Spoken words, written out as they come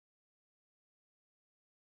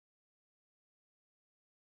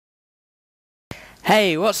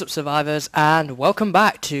Hey, what's up survivors, and welcome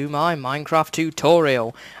back to my Minecraft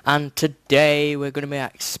tutorial. And today we're going to be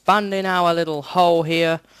expanding our little hole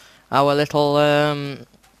here, our little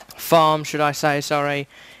farm should I say, sorry.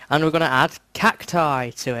 And we're going to add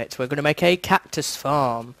cacti to it. We're going to make a cactus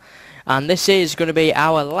farm. And this is going to be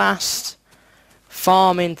our last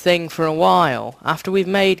farming thing for a while. After we've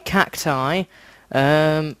made cacti,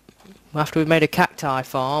 after we've made a cacti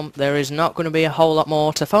farm, there is not going to be a whole lot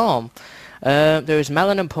more to farm. There is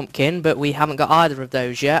melon and pumpkin, but we haven't got either of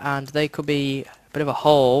those yet, and they could be a bit of a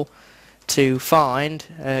haul to find,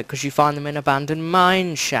 because you find them in abandoned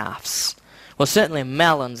mine shafts. Well, certainly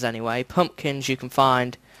melons anyway. Pumpkins you can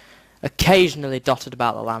find occasionally dotted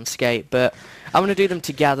about the landscape, but I'm going to do them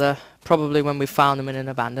together, probably when we found them in an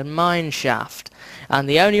abandoned mine shaft. And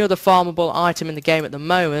the only other farmable item in the game at the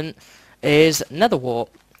moment is nether wart.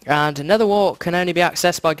 And nether wart can only be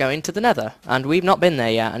accessed by going to the nether, and we've not been there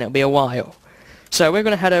yet, and it'll be a while. So we're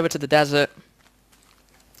going to head over to the desert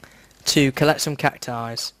to collect some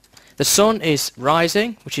cacti. The sun is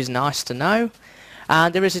rising, which is nice to know,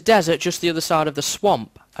 and there is a desert just the other side of the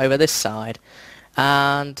swamp over this side.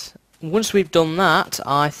 And once we've done that,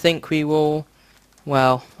 I think we will,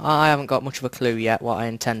 well, I haven't got much of a clue yet what I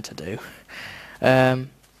intend to do.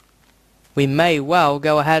 We may well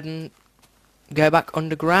go ahead and go back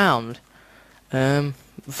underground.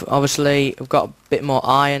 Obviously we've got a bit more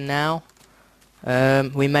iron now.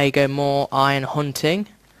 We may go more iron hunting,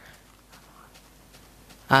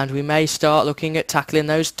 and we may start looking at tackling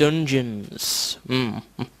those dungeons. Well,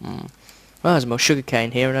 there's more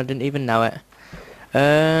sugarcane here and I didn't even know it.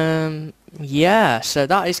 Yeah, so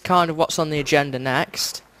that is kind of what's on the agenda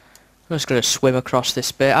next. I'm just going to swim across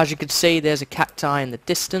this bit. As you can see, there's a cacti in the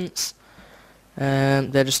distance.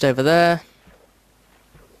 They're just over there.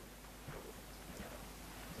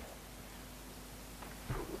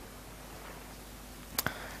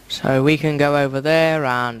 So we can go over there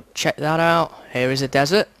and check that out. Here is a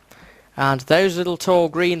desert, and those little tall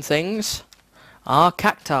green things are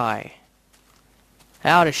cacti.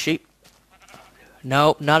 Howdy sheep.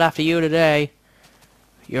 Nope, not after you today.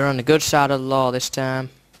 You're on the good side of the law this time.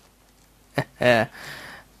 So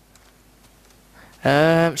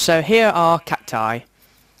here are cacti.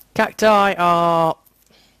 Cacti are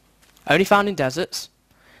only found in deserts,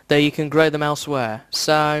 though you can grow them elsewhere.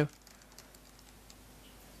 So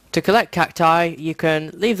to collect cacti, you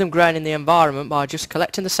can leave them growing in the environment by just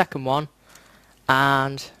collecting the second one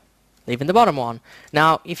and leaving the bottom one.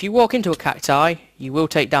 Now, if you walk into a cacti, you will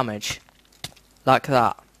take damage, like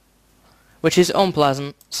that, which is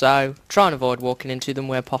unpleasant, so try and avoid walking into them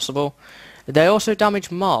where possible. They also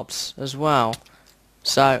damage mobs as well,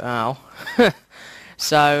 so, ow.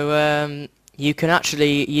 So, you can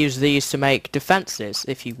actually use these to make defences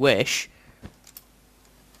if you wish.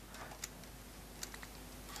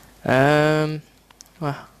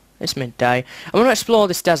 Well, it's midday. I'm going to explore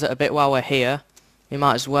this desert a bit while we're here. We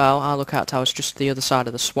might as well. Our lookout tower's just the other side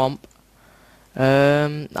of the swamp.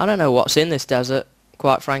 I don't know what's in this desert,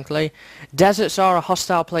 quite frankly. Deserts are a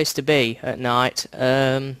hostile place to be at night.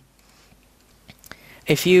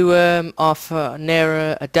 If you are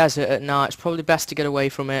near a desert at night, it's probably best to get away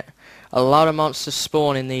from it. A lot of monsters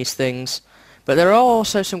spawn in these things. But there are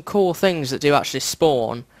also some cool things that do actually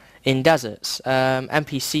spawn in deserts.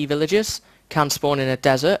 NPC villages can spawn in a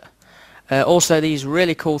desert. Also these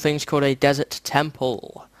really cool things called a desert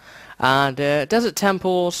temple. And desert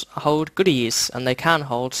temples hold goodies, and they can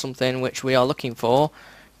hold something which we are looking for: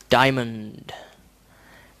 diamond.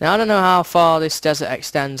 Now I don't know how far this desert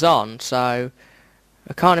extends on, so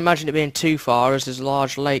I can't imagine it being too far, as there's a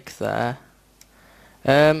large lake there.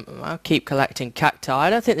 I'll keep collecting cacti.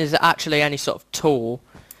 I don't think there's actually any sort of tool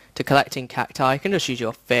to collecting cacti. You can just use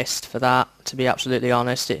your fist for that, to be absolutely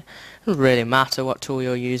honest. It doesn't really matter what tool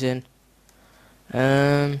you're using.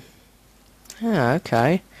 Yeah,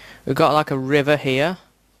 okay. We've got like a river here,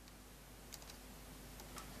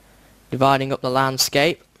 dividing up the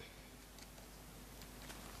landscape.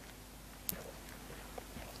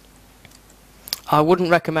 I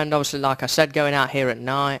wouldn't recommend, obviously, like I said, going out here at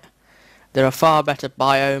night. There are far better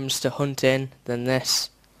biomes to hunt in than this.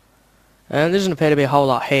 There doesn't appear to be a whole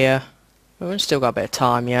lot here. We've still got a bit of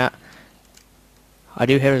time yet. I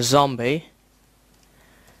do hear a zombie.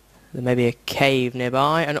 There may be a cave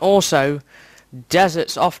nearby. And also,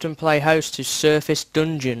 deserts often play host to surface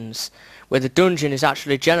dungeons, where the dungeon is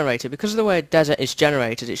actually generated. Because of the way a desert is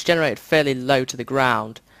generated, it's generated fairly low to the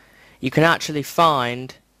ground. You can actually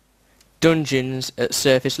find dungeons at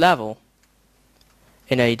surface level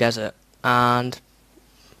in a desert. And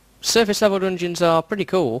surface level dungeons are pretty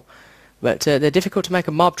cool. But they're difficult to make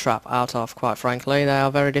a mob trap out of, quite frankly. They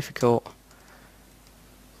are very difficult.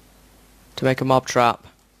 to make a mob trap.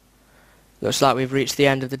 Looks like we've reached the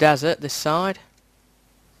end of the desert this side.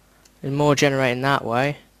 There's more generating that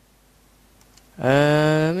way.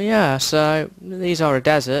 Yeah, so these are a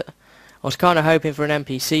desert. I was kind of hoping for an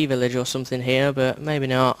NPC village or something here, but maybe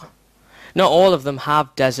not. Not all of them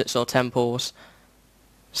have deserts or temples,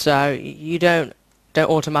 so you don't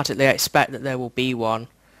automatically expect that there will be one.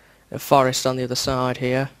 A forest on the other side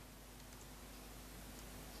here.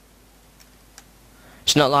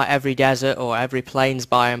 It's not like every desert or every plains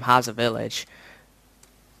biome has a village.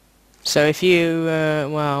 So if you,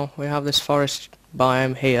 well, we have this forest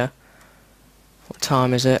biome here. What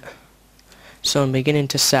time is it? Sun beginning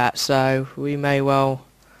to set, so we may well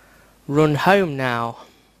run home now.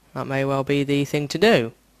 That may well be the thing to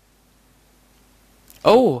do.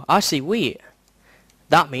 Oh, I see wheat.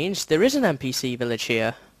 That means there is an NPC village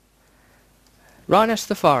here. Right next to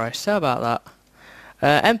the forest, how about that?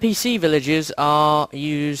 NPC villages are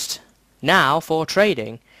used now for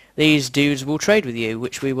trading. These dudes will trade with you,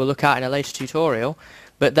 which we will look at in a later tutorial.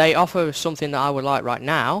 But they offer something that I would like right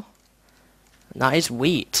now. And that is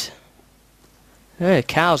wheat.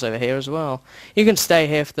 Cows over here as well. You can stay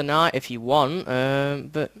here for the night if you want,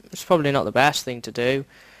 but it's probably not the best thing to do.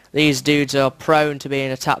 These dudes are prone to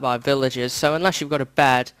being attacked by villagers, so unless you've got a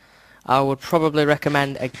bed, I would probably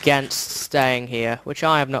recommend against staying here, which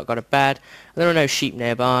I have not got a bed. There are no sheep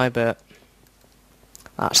nearby, but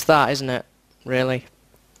that's that, isn't it? Really?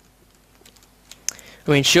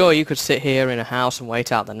 I mean, sure, you could sit here in a house and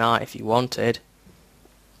wait out the night if you wanted.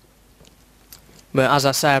 But as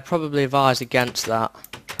I say, I'd probably advise against that.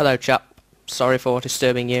 Hello, chap. Sorry for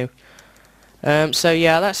disturbing you. So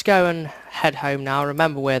yeah, let's go and head home now.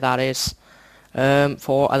 Remember where that is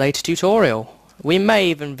for a later tutorial. We may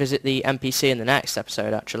even visit the NPC in the next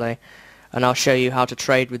episode, actually. And I'll show you how to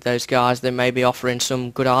trade with those guys. They may be offering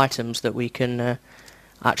some good items that we can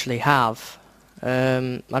actually have.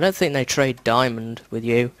 I don't think they trade diamond with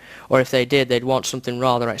you. Or if they did, they'd want something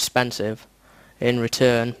rather expensive in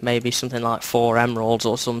return. Maybe something like 4 emeralds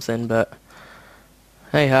or something, but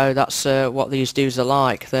hey ho, that's what these dudes are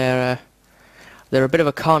like. They're a bit of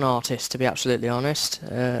a con artist, to be absolutely honest.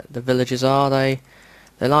 The villagers are. They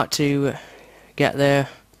like to get their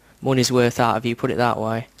money's worth out of you, put it that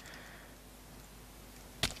way.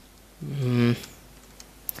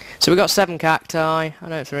 So we got 7 cacti. I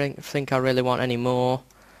don't think I really want any more,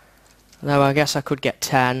 though I guess I could get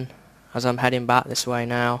 10 as I'm heading back this way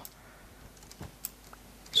now.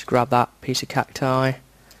 Just grab that piece of cacti.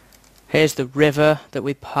 Here's the river that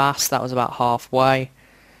we passed. That was about halfway.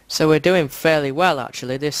 So we're doing fairly well,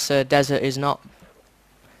 actually. This desert is not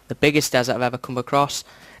the biggest desert I've ever come across.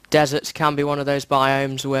 Deserts can be one of those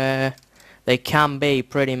biomes where they can be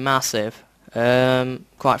pretty massive.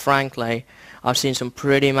 Quite frankly, I've seen some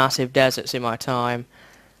pretty massive deserts in my time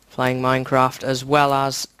playing Minecraft, as well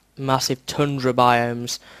as massive tundra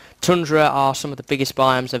biomes. Tundra are some of the biggest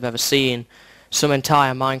biomes I've ever seen. Some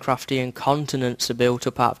entire Minecraftian continents are built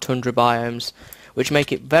up out of tundra biomes, which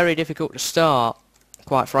make it very difficult to start,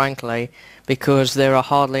 quite frankly, because there are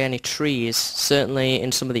hardly any trees. Certainly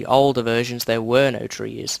in some of the older versions there were no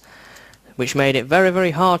trees, which made it very,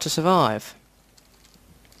 very hard to survive.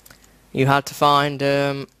 You had to find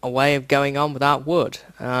a way of going on without wood,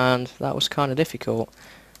 and that was kind of difficult.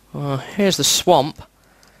 Well, here's the swamp.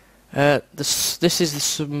 This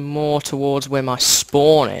is more towards where my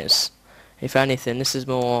spawn is. If anything, this is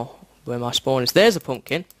more where my spawn is. There's a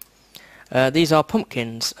pumpkin. These are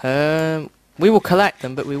pumpkins. We will collect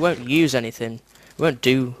them, but we won't use anything. We won't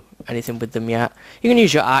do anything with them yet. You can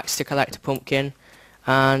use your axe to collect a pumpkin,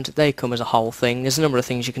 and they come as a whole thing. There's a number of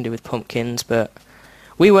things you can do with pumpkins, but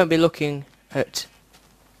we won't be looking at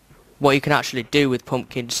what you can actually do with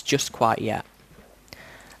pumpkins just quite yet.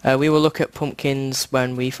 We will look at pumpkins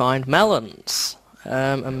when we find melons.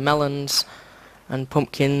 And melons and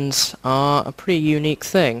pumpkins are a pretty unique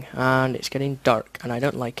thing, and it's getting dark and I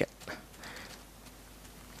don't like it.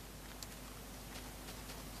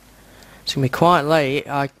 It's going to be quite late.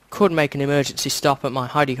 I could make an emergency stop at my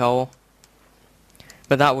hidey hole,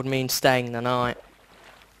 but that would mean staying the night.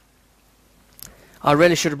 I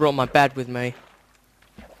really should have brought my bed with me.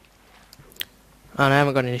 And I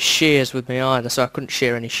haven't got any shears with me either, so I couldn't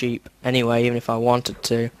shear any sheep anyway, even if I wanted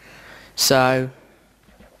to. So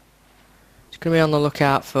it's going to be on the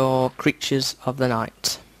lookout for creatures of the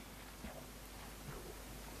night.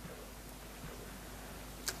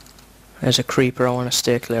 There's a creeper, I want to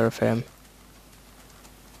steer clear of him.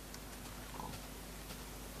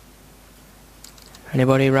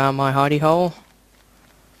 Anybody around my hidey hole?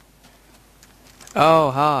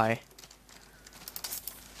 Oh, hi.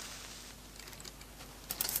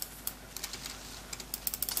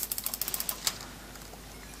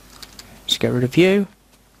 get rid of you.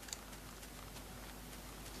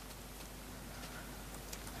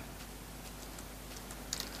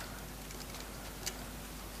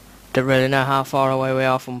 Don't really know how far away we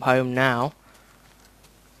are from home now.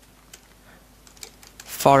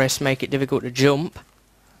 Forests make it difficult to jump.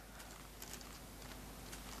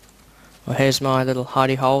 Well, here's my little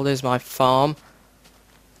hidey hole, there's my farm.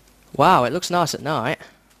 Wow, it looks nice at night.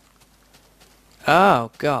 Oh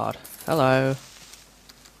god, hello.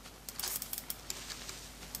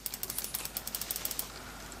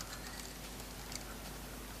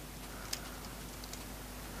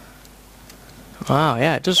 Wow,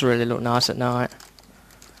 yeah, it does really look nice at night.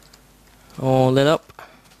 All lit up.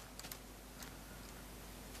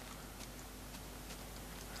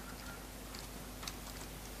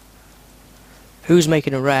 Who's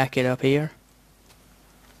making a racket up here?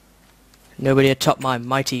 Nobody atop my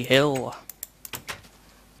mighty hill.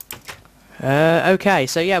 Okay,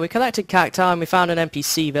 so yeah, we collected cacti and we found an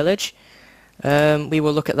NPC village. We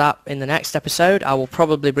will look at that in the next episode. I will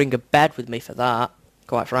probably bring a bed with me for that,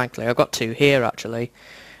 quite frankly. I've got two here, actually,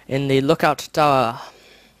 in the lookout tower.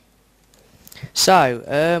 So,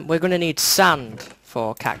 we're going to need sand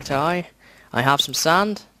for cacti. I have some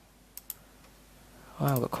sand.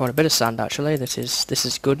 Wow, I've got quite a bit of sand, actually. This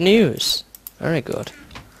is good news. Very good.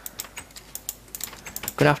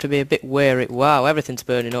 Gonna have to be a bit wary. Wow, everything's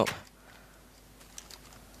burning up.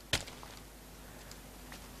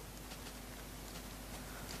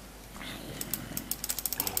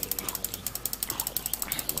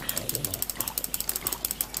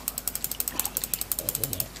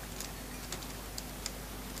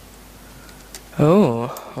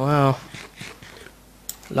 Oh, wow.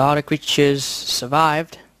 A lot of creatures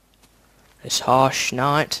survived this harsh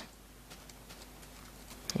night.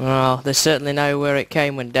 Well, they certainly know where it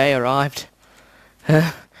came when day arrived.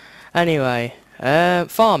 Anyway,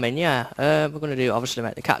 farming, yeah. We're going to do, obviously,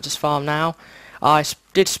 make the cactus farm now. I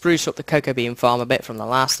did spruce up the cocoa bean farm a bit from the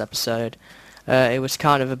last episode. It was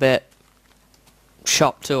kind of a bit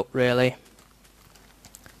chopped up, really.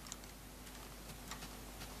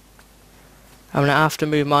 I'm going to have to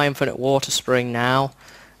move my infinite water spring now.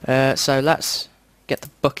 So let's get the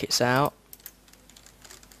buckets out.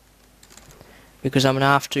 Because I'm going to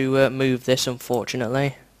have to move this,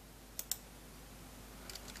 unfortunately.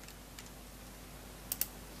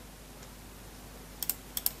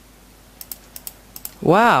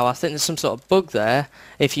 Wow, I think there's some sort of bug there.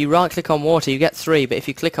 If you right click on water you get 3, but if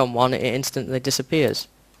you click on one it instantly disappears.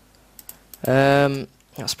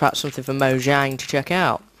 That's perhaps something for Mojang to check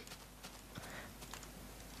out.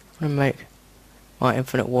 I'm going to make my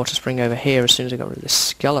infinite water spring over here as soon as I got rid of this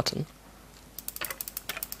skeleton.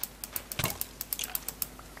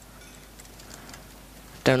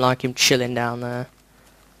 Don't like him chilling down there.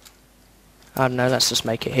 I don't know, let's just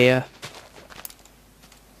make it here.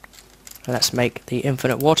 Let's make the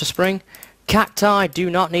infinite water spring. Cacti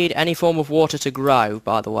do not need any form of water to grow,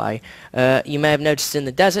 by the way. You may have noticed in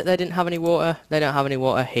the desert they didn't have any water. They don't have any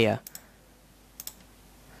water here.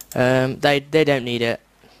 They don't need it.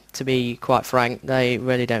 To be quite frank, they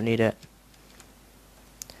really don't need it.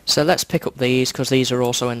 So let's pick up these, because these are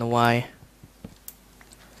also in the way.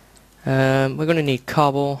 We're going to need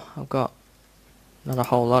cobble. I've got not a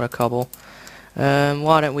whole lot of cobble.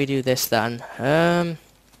 Why don't we do this then?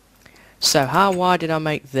 So how wide did I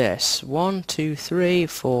make this? 1, 2, 3,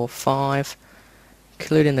 4, 5,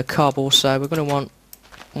 including the cobble. So we're going to want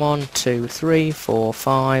 1, 2, 3, 4,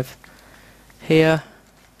 5 here.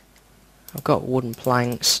 I've got wooden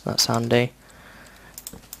planks, that's handy.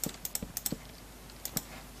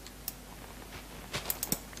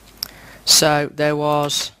 So there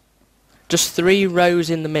was just 3 rows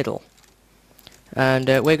in the middle, and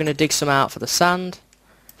we're going to dig some out for the sand.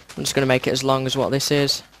 I'm just going to make it as long as what this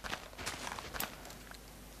is,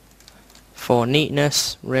 for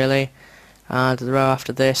neatness really, and the row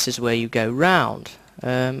after this is where you go round.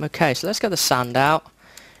 Okay, so let's get the sand out.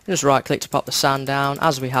 Just right click to pop the sand down,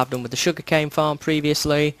 as we have done with the sugarcane farm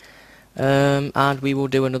previously, and we will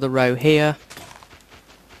do another row here.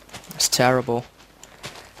 That's terrible.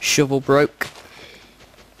 Shovel broke.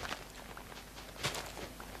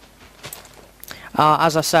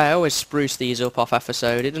 As I say, I always spruce these up off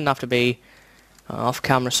episode. It doesn't have to be off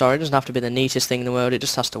camera, sorry, it doesn't have to be the neatest thing in the world, it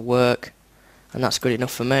just has to work, and that's good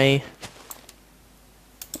enough for me.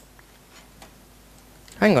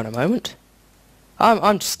 Hang on a moment.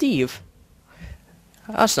 I'm Steve.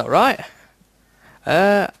 That's not right.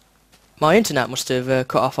 My internet must have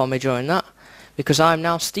cut off on me during that, because I'm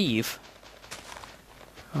now Steve.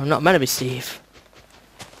 I'm not meant to be Steve.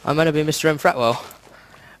 I'm meant to be MrMFretwell.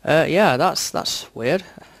 Yeah, that's weird.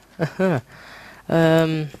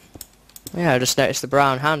 Yeah, I just noticed the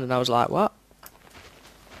brown hand and I was like, what?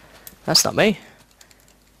 That's not me.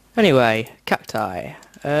 Anyway, cacti.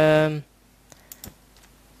 Yeah,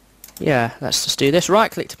 let's just do this. Right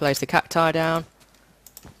click to place the cacti down.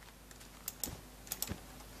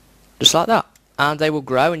 Just like that. And they will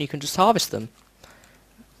grow and you can just harvest them.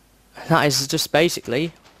 That is just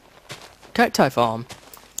basically cacti farm.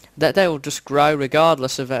 That they will just grow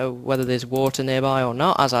regardless of whether there's water nearby or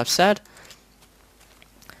not, as I've said.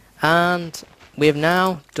 And we have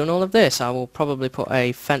now done all of this. I will probably put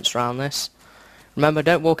a fence around this. Remember,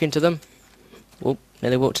 don't walk into them. Whoop,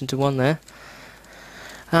 nearly walked into one there.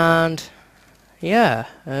 And yeah,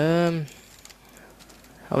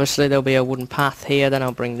 obviously there'll be a wooden path here, then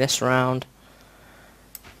I'll bring this round.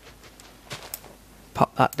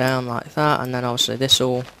 Pop that down like that, and then obviously this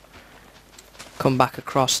will come back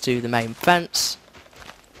across to the main fence.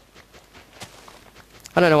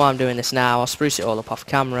 I don't know why I'm doing this now, I'll spruce it all up off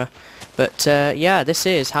camera. But yeah, this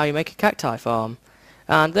is how you make a cacti farm.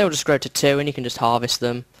 And they'll just grow to 2 and you can just harvest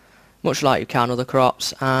them, much like you can other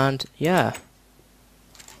crops. And yeah,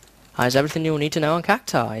 that is everything you'll need to know on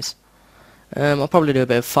cacti. I'll probably do a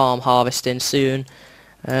bit of farm harvesting soon.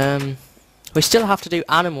 We still have to do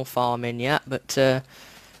animal farming yet, but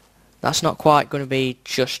that's not quite going to be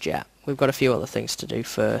just yet. We've got a few other things to do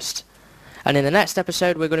first. And in the next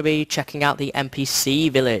episode we're going to be checking out the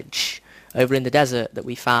NPC village over in the desert that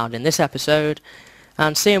we found in this episode,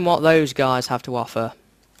 and seeing what those guys have to offer.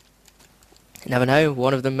 You never know,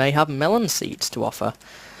 one of them may have melon seeds to offer.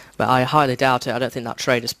 But I highly doubt it. I don't think that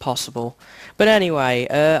trade is possible. But anyway,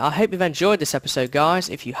 I hope you've enjoyed this episode, guys.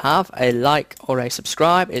 If you have, a like or a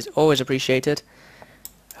subscribe is always appreciated.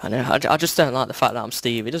 I know, I just don't like the fact that I'm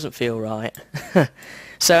Steve. It doesn't feel right.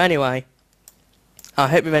 So anyway, I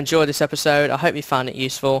hope you've enjoyed this episode. I hope you found it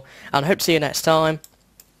useful. And I hope to see you next time.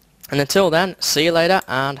 And until then, see you later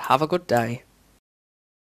and have a good day.